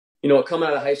Coming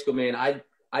out of high school, man,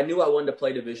 I knew I wanted to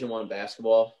play Division I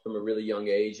basketball from a really young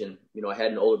age, and I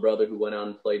had an older brother who went on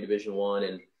and played Division I,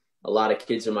 and a lot of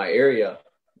kids in my area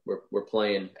were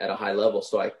playing at a high level.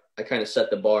 So I kind of set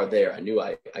the bar there. I knew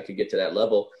I could get to that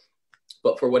level,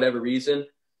 but for whatever reason,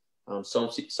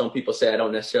 some people say I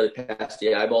don't necessarily pass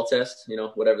the eyeball test,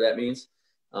 whatever that means.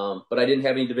 But I didn't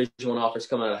have any Division I offers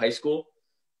coming out of high school,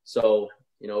 so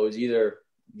it was either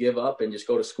give up and just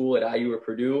go to school at IU or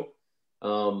Purdue,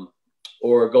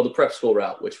 or go the prep school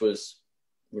route, which was,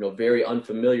 very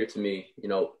unfamiliar to me.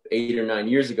 8 or 9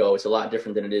 years ago, it's a lot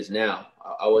different than it is now.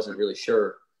 I wasn't really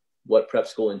sure what prep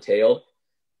school entailed,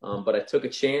 but I took a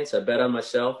chance. I bet on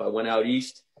myself. I went out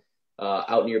east,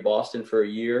 out near Boston for a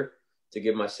year to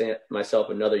give myself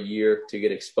another year to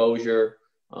get exposure,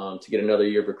 to get another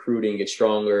year of recruiting, get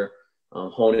stronger,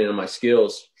 hone in on my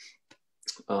skills.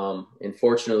 And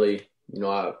fortunately,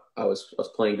 I was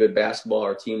playing good basketball.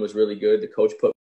 Our team was really good. The coach put